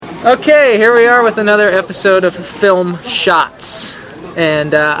Okay, here we are with another episode of Film Shots.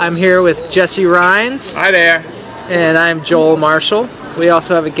 And I'm here with Jesse Rhines. Hi there. And I'm Joel Marshall. We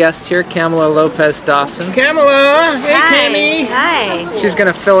also have a guest here, Kamala Lopez Dawson. Kamala! Hey, Cammy! Hi. She's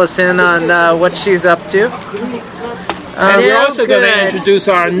going to fill us in on what she's up to. And we're also going to introduce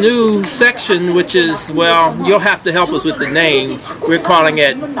our new section, which is, well, you'll have to help us with the name. We're calling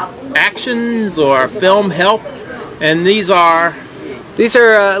it Actions or Film Help. And these are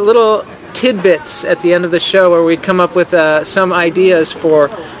little tidbits at the end of the show where we come up with some ideas for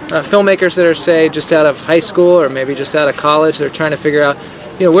filmmakers that are, say, just out of high school or maybe just out of college. They're trying to figure out,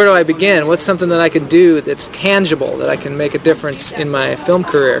 where do I begin? What's something that I can do that's tangible, that I can make a difference in my film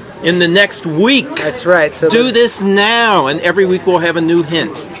career? In the next week. That's right. So do this now, and every week we'll have a new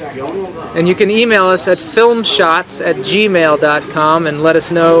hint. And you can email us at filmshots@gmail.com and let us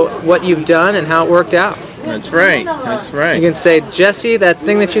know what you've done and how it worked out. That's right. That's right. You can say, Jesse, that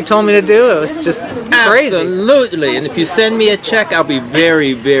thing that you told me to do, it was just crazy. Absolutely. And if you send me a check, I'll be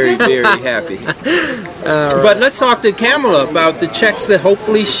very, very, very happy. Right. But let's talk to Kamala about the checks that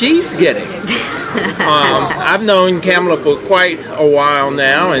hopefully she's getting. I've known Kamala for quite a while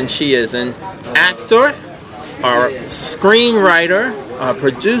now, and she is an actor, a screenwriter, a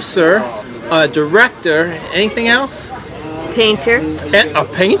producer, a director, anything else? Painter. And a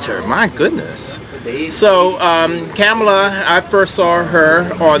painter, my goodness. So, Kamala, I first saw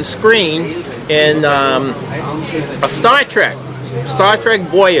her on screen in a Star Trek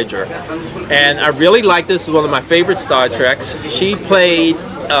Voyager. And I really like this. It's one of my favorite Star Treks. She played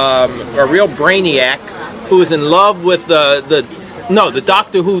a real brainiac who was in love with the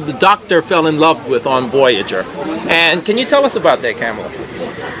doctor who the doctor fell in love with on Voyager. And can you tell us about that, Kamala?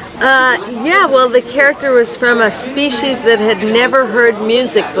 Well, the character was from a species that had never heard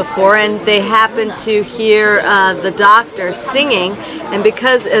music before, and they happened to hear the doctor singing, and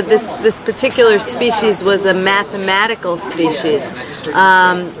because this particular species was a mathematical species,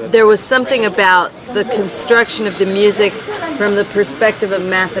 there was something about the construction of the music from the perspective of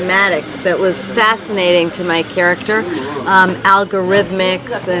mathematics that was fascinating to my character,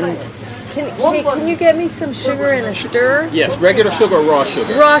 algorithmics and... Can you get me some sugar in a stir? Yes, regular sugar or raw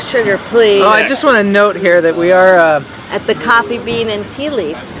sugar? Raw sugar, please. Oh, I just want to note here that we are... at the Coffee Bean and Tea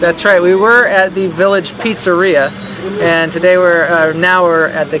Leaf. That's right. We were at the Village Pizzeria, and today we're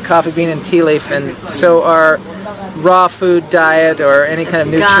at the Coffee Bean and Tea Leaf, and so our raw food diet or any kind of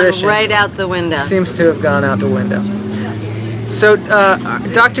nutrition... Gone right out the window. Seems to have gone out the window. So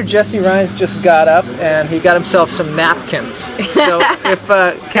Dr. Jesse Rhines just got up and he got himself some napkins. So if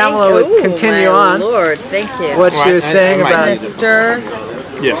Kamala would continue on, Lord, thank you. What she was saying about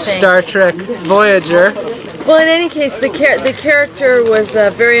Star Trek Voyager. Well, in any case, the character was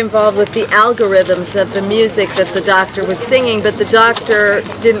very involved with the algorithms of the music that the doctor was singing, but the doctor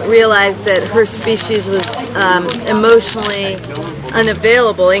didn't realize that her species was emotionally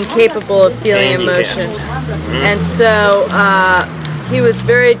unavailable, incapable of feeling emotion. And so he was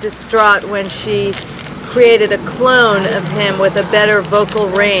very distraught when she created a clone of him with a better vocal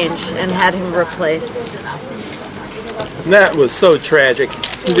range and had him replaced. That was so tragic,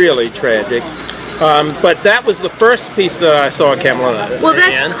 really tragic. But that was the first piece that I saw Kamala. Well,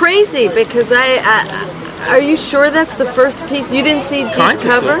 that's crazy because are you sure that's the first piece? You didn't see Deep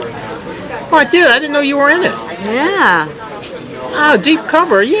Cover? Oh, I did. I didn't know you were in it. Yeah. Oh, Deep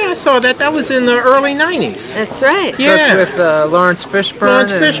Cover. Yeah, I saw that. That was in the early 90s. That's right. Yeah. That's with Lawrence Fishburne.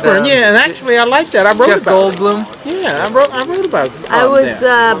 Lawrence Fishburne, and actually I like that. I wrote Jeff about Goldblum. Yeah, I wrote about it. I was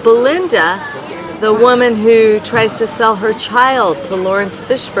Belinda, the woman who tries to sell her child to Lawrence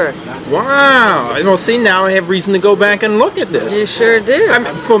Fishburne. Wow. Well, see, now I have reason to go back and look at this. You sure do. I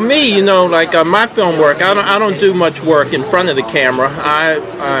mean, for me, my film work, I don't do much work in front of the camera.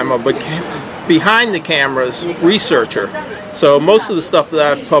 I'm a behind the cameras researcher. So most of the stuff that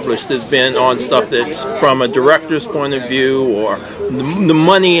I've published has been on stuff that's from a director's point of view or the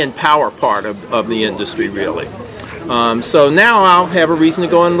money and power part of the industry, really. So now I'll have a reason to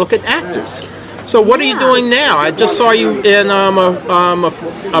go and look at actors. So what are you doing now? I just saw you in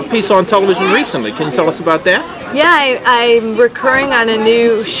a piece on television recently. Can you tell us about that? Yeah, I'm recurring on a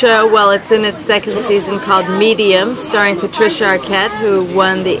new show. Well, it's in its second season called Medium, starring Patricia Arquette, who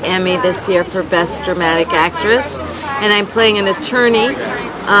won the Emmy this year for Best Dramatic Actress. And I'm playing an attorney,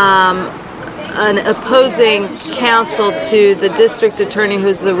 an opposing counsel to the district attorney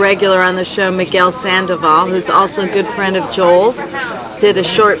who's the regular on the show, Miguel Sandoval, who's also a good friend of Joel's. Did a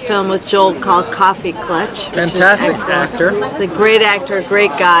short film with Joel called Coffee Clutch. Fantastic actor. He's a great actor, a great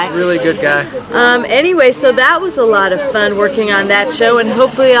guy. Really good guy. Anyway, so that was a lot of fun working on that show, and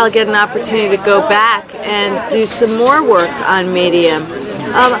hopefully I'll get an opportunity to go back and do some more work on Medium.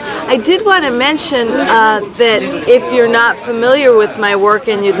 I did want to mention that if you're not familiar with my work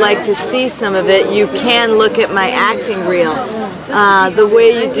and you'd like to see some of it, you can look at my acting reel. The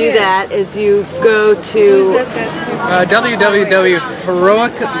way you do that is you go to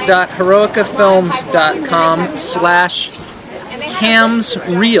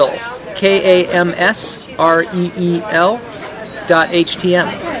www.heroicafilms.com/camsreel, KAMSREEL.htm.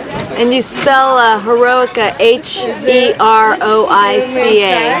 And you spell Heroica HEROICA.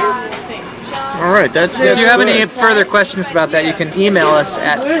 All right, that's If you have good. any further questions about that, you can email us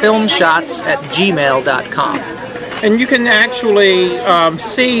at filmshots@gmail.com. And you can actually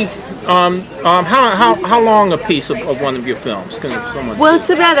see how long a piece of one of your films can someone Well, see? it's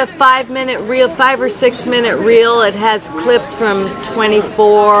about a 5 or 6 minute reel. It has clips from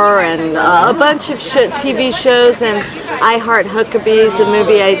 24 and a bunch of TV shows, and I Heart Huckabees, a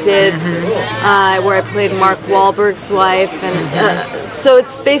movie I did where I played Mark Wahlberg's wife, and so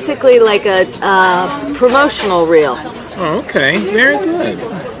it's basically like a promotional reel. Oh, okay, very good.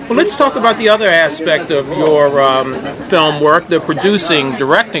 Well, let's talk about the other aspect of your film work, the producing,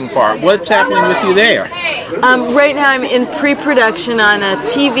 directing part. What's happening with you there? Right now I'm in pre-production on a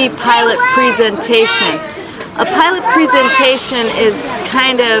TV pilot presentation. A pilot presentation is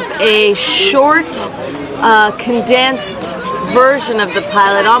kind of a short, condensed version of the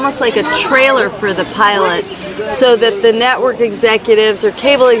pilot, almost like a trailer for the pilot, so that the network executives or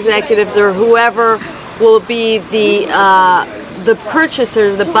cable executives or whoever will be the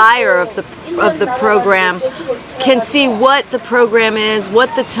purchaser, the buyer of the program, can see what the program is,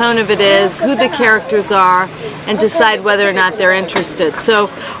 what the tone of it is, who the characters are, and decide whether or not they're interested. So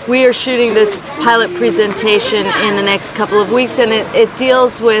we are shooting this pilot presentation in the next couple of weeks, and it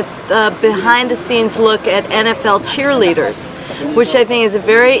deals with behind-the-scenes look at NFL cheerleaders, which I think is a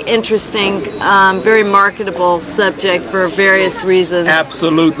very interesting, very marketable subject for various reasons.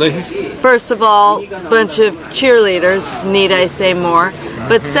 Absolutely. First of all, a bunch of cheerleaders, need I say more?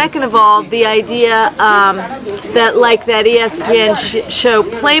 But second of all, the idea that like that ESPN show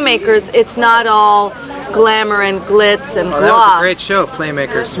Playmakers, it's not all glamour and glitz and gloss. That was a great show,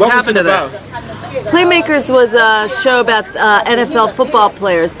 Playmakers. What happened was it to that? about? Playmakers was a show about NFL football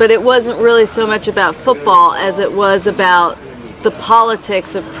players, but it wasn't really so much about football as it was about the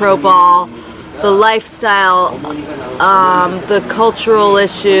politics of pro ball, the lifestyle, the cultural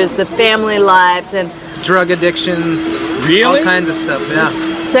issues, the family lives, and Drug addiction, Really? all kinds of stuff. Yeah.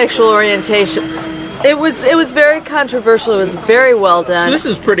 sexual orientation. It was very controversial. It was very well done. So this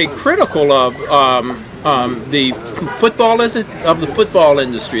is pretty critical of the football, of the football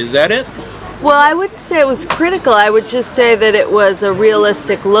industry. Is that it? Well, I wouldn't say it was critical. I would just say that it was a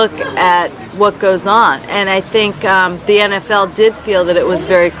realistic look at what goes on. And I think the NFL did feel that it was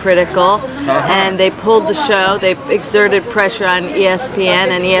very critical, and they pulled the show. They exerted pressure on ESPN,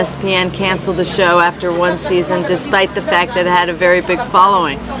 and ESPN canceled the show after one season, despite the fact that it had a very big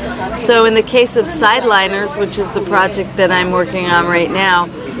following. So in the case of Sideliners, which is the project that I'm working on right now,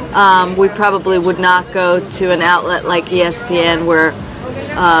 we probably would not go to an outlet like ESPN where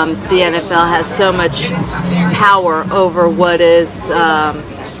the NFL has so much power over what's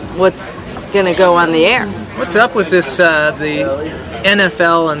going to go on the air. What's up with this, the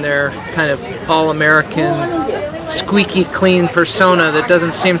NFL and their kind of all-American, squeaky clean persona that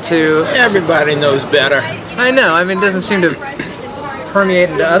doesn't seem to... Everybody knows better. I know, I mean, it doesn't seem to permeate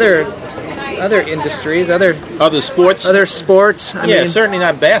into other industries, other sports. other sports. I mean, certainly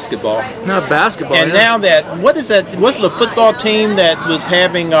not basketball. not basketball. And yeah. now that, what is that? Was the football team that was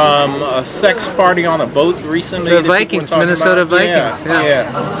having a sex party on a boat recently? The that people were Vikings, talking Minnesota about? Vikings, yeah.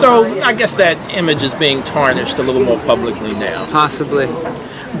 Yeah. So I guess that image is being tarnished a little more publicly now. Possibly.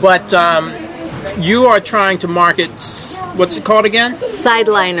 But you are trying to market, what's it called again?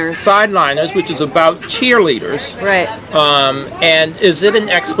 Sideliners. Sideliners, which is about cheerleaders. Right. And is it an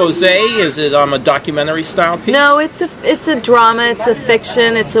expose? Is it a documentary style piece? No, it's a drama. It's a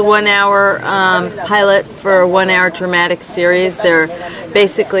fiction. It's a 1 hour pilot for a 1 hour dramatic series. They're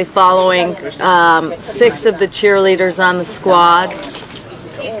basically following 6 of the cheerleaders on the squad.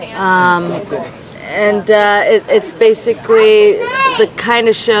 It's basically the kind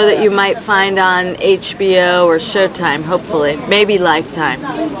of show that you might find on HBO or Showtime, hopefully. Maybe Lifetime.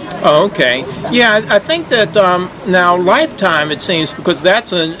 Oh, okay. Yeah, I think that now Lifetime, it seems, because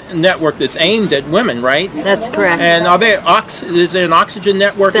that's a network that's aimed at women, right? That's correct. And is there an Oxygen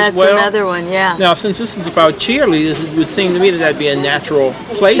network That's as well? That's another one, yeah. Now, since this is about cheerleaders, it would seem to me that that'd be a natural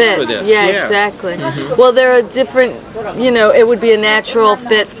place fit. for this. Yeah, exactly. Mm-hmm. Well, there are different, it would be a natural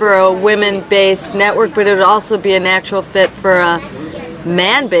fit for a women-based network, but it would also be a natural fit for a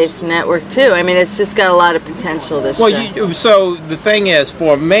man-based network too. I mean, it's just got a lot of potential. This show. So the thing is,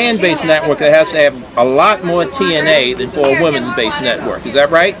 for a man-based network, it has to have a lot more TNA than for a women-based network. Is that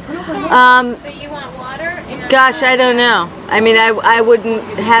right? Gosh, I don't know. I mean, I wouldn't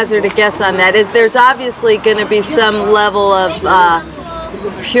hazard a guess on that. There's obviously going to be some level of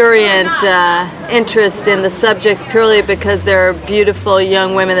prurient interest in the subjects purely because there are beautiful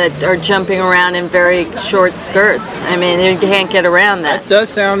young women that are jumping around in very short skirts. I mean, you can't get around that. That does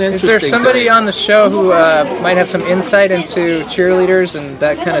sound interesting. Is there somebody on the show who might have some insight into cheerleaders and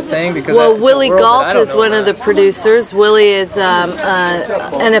that kind of thing? Because Willie Gault is one of the producers. Willie is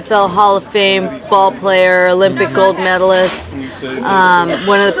NFL Hall of Fame ball player, Olympic gold medalist,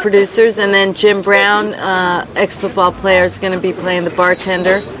 one of the producers. And then Jim Brown, ex-football player, is going to be playing the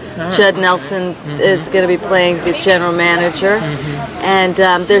bartender. Judd Nelson is going to be playing the general manager. And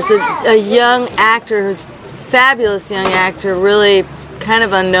there's a young actor who's fabulous young actor, really kind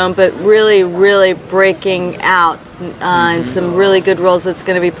of unknown, but really, really breaking out in some really good roles. That's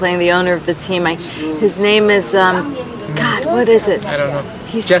going to be playing the owner of the team. His name is, God, what is it? I don't know.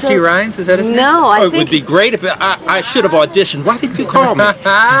 He's Jesse Rhines? Is that his name? No, it would be great if I should have auditioned. Why didn't you call me?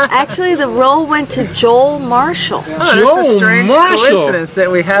 Actually, the role went to Joel Marshall. Oh, that's a strange coincidence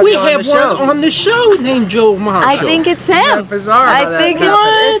that we have we you on have the show. one on the show named Joel Marshall. I think it's him. Yeah, bizarre how I think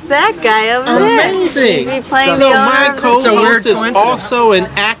it's that guy over there. Amazing. He's playing So the my owner of the co-host is coincidence. also an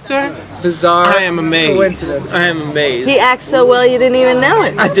actor. Bizarre I am amazed. coincidence. I am amazed. He acts so well you didn't even know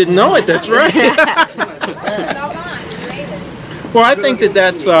it. I didn't know it. That's right. Well, I think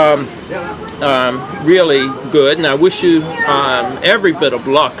that's really good, and I wish you every bit of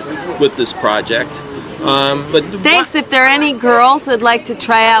luck with this project. But Thanks. If there are any girls that'd like to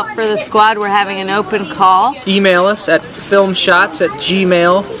try out for the squad, we're having an open call. Email us at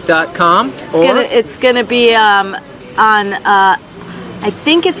filmshots@gmail.com. It's gonna be on. I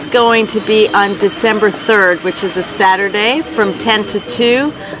think it's going to be on December 3rd, which is a Saturday, from 10 to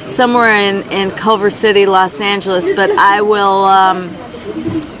 2, somewhere in Culver City, Los Angeles. But I will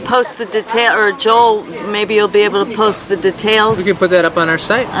post the detail, or Joel, maybe you'll be able to post the details. We can put that up on our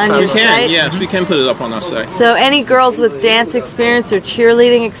site. On your site? Yes, we can put it up on our site. So any girls with dance experience or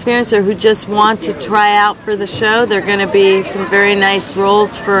cheerleading experience, or who just want to try out for the show, there are going to be some very nice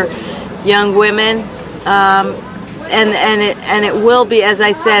roles for young women. And it will be, as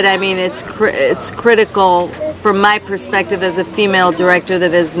I said, I mean, it's critical from my perspective as a female director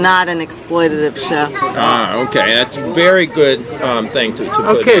that is not an exploitative show. Okay, that's a very good thing to put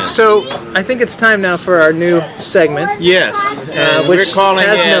Okay, in. so I think it's time now for our new segment. Yes, and which we're calling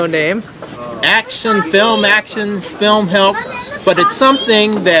has it no name. Actions, Film Help, but it's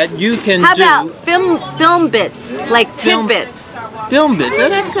something that you can How do. about film bits, like tidbits? Film bits?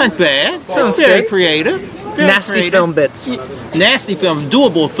 That's not bad. Sounds That's very good. creative. Very Nasty creative. film bits. Nasty film,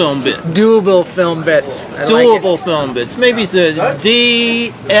 doable film bits. Doable film bits. I like it. Doable film bits. Maybe it's the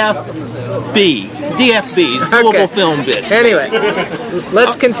DFB. DFBs, doable film bits. Anyway,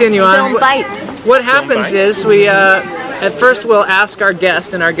 let's continue on. Film bites. What happens is we, at first we'll ask our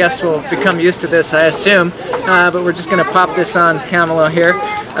guest, and our guest will become used to this, I assume, but we're just going to pop this on Camelo here.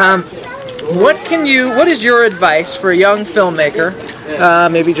 What is your advice for a young filmmaker,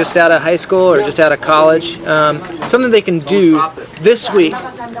 maybe just out of high school or just out of college, something they can do this week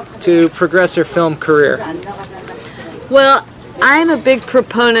to progress their film career? Well, I'm a big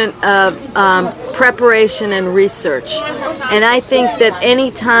proponent of preparation and research. And I think that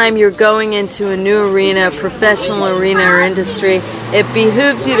any time you're going into a new arena, a professional arena or industry, it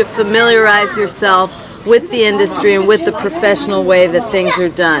behooves you to familiarize yourself with the industry and with the professional way that things are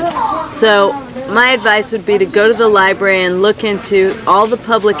done. So my advice would be to go to the library and look into all the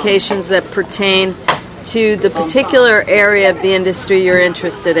publications that pertain to the particular area of the industry you're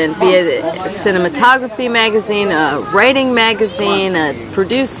interested in, be it a cinematography magazine, a writing magazine,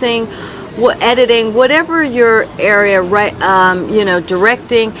 producing, editing, whatever your area,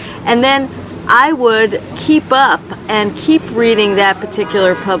 directing, and then I would keep up and keep reading that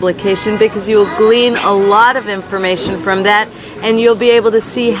particular publication because you will glean a lot of information from that, and you'll be able to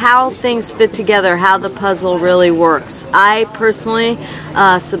see how things fit together, how the puzzle really works. I personally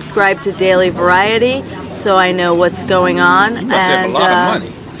subscribe to Daily Variety, so I know what's going on. You must have a lot of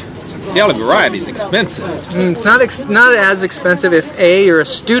money. Daily Variety is expensive. It's not as expensive if A, you're a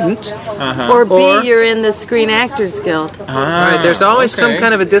student, or B, you're in the Screen Actors Guild. Right, there's always some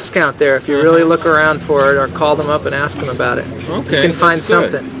kind of a discount there if you really look around for it or call them up and ask them about it. Okay, you can find that's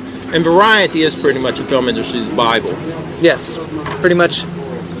good. something. And Variety is pretty much the film industry's Bible. Yes, pretty much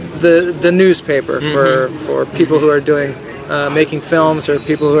the newspaper for people who are doing making films or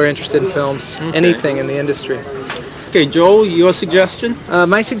people who are interested in films, anything in the industry. Okay, Joel, your suggestion?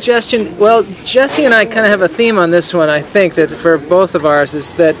 My suggestion, well, Jesse and I kind of have a theme on this one, I think, that for both of ours,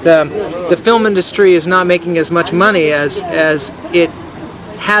 is that the film industry is not making as much money as it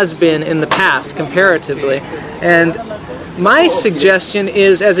has been in the past, comparatively. And my suggestion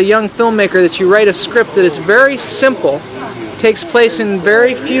is, as a young filmmaker, that you write a script that is very simple, takes place in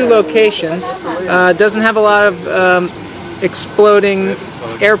very few locations, doesn't have a lot of exploding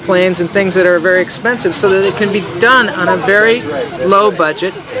airplanes and things that are very expensive, so that it can be done on a very low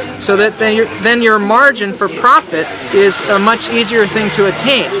budget, so that then your margin for profit is a much easier thing to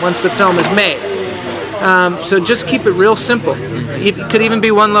attain once the film is made. So just keep it real simple. It could even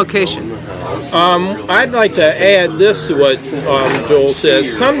be one location. I'd like to add this to what Joel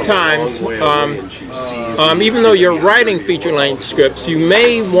says. Sometimes, even though you're writing feature-length scripts, you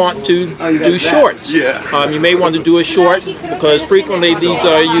may want to do shorts. You may want to do a short because frequently these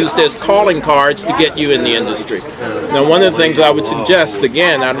are used as calling cards to get you in the industry. Now, one of the things I would suggest,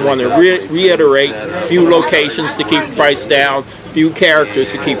 again, I'd want to reiterate, few locations to keep price down, few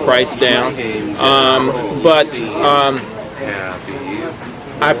characters to keep price down, but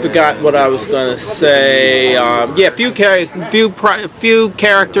I forgot what I was going to say. Few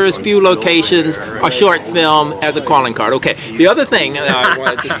characters, few locations, a short film as a calling card. Okay. The other thing I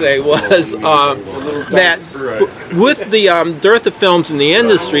wanted to say was that with the dearth of films in the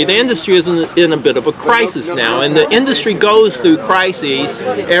industry is in a bit of a crisis now, and the industry goes through crises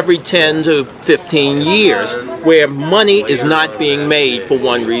every 10 to 15 years where money is not being made for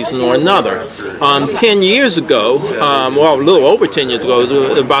one reason or another. 10 years ago, a little over 10 years ago,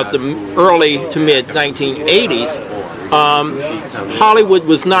 about the early to mid 1980s, Hollywood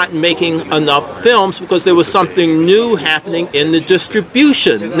was not making enough films because there was something new happening in the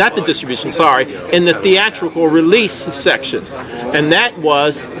in the theatrical release section, and that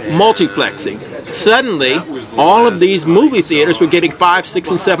was multiplexing. Suddenly, all of these movie theaters were getting 5, 6,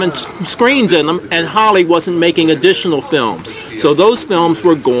 and 7 screens in them, and Holly wasn't making additional films. So those films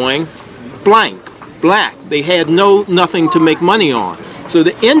were going black. They had nothing to make money on. So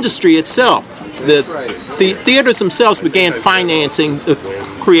the industry itself, the theaters themselves began financing the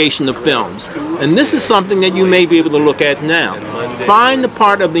creation of films. And this is something that you may be able to look at now. Find the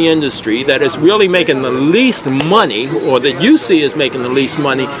part of the industry that is really making the least money, or that you see as making the least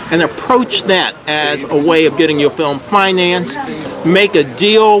money, and approach that as a way of getting your film financed. Make a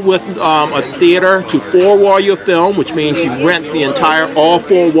deal with a theater to four-wall your film, which means you rent all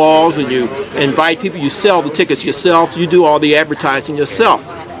 4 walls, and you invite people, you sell the tickets yourself, you do all the advertising yourself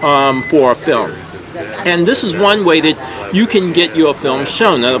for a film. And this is one way that you can get your film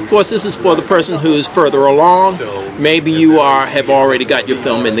shown. Now, of course, this is for the person who is further along. Maybe you have already got your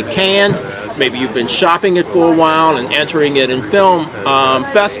film in the can. Maybe you've been shopping it for a while and entering it in film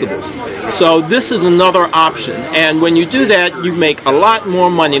festivals. So this is another option. And when you do that, you make a lot more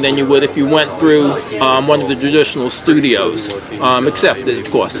money than you would if you went through one of the traditional studios, except that, of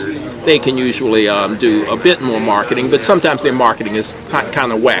course, they can usually do a bit more marketing, but sometimes their marketing is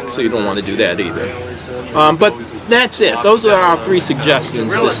kind of whack, so you don't want to do that either. But that's it. Those are our 3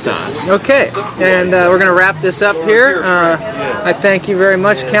 suggestions this time. Okay, and we're going to wrap this up here. I thank you very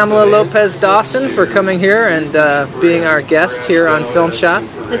much, Kamala Lopez Dawson, for coming here and being our guest here on Film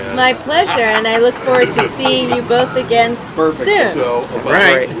Shots. It's my pleasure, and I look forward to seeing you both again soon.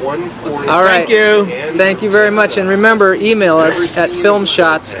 Right. All right. Thank you. Thank you very much, and remember, email us at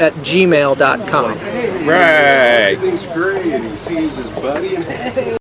filmshots@gmail.com. Right.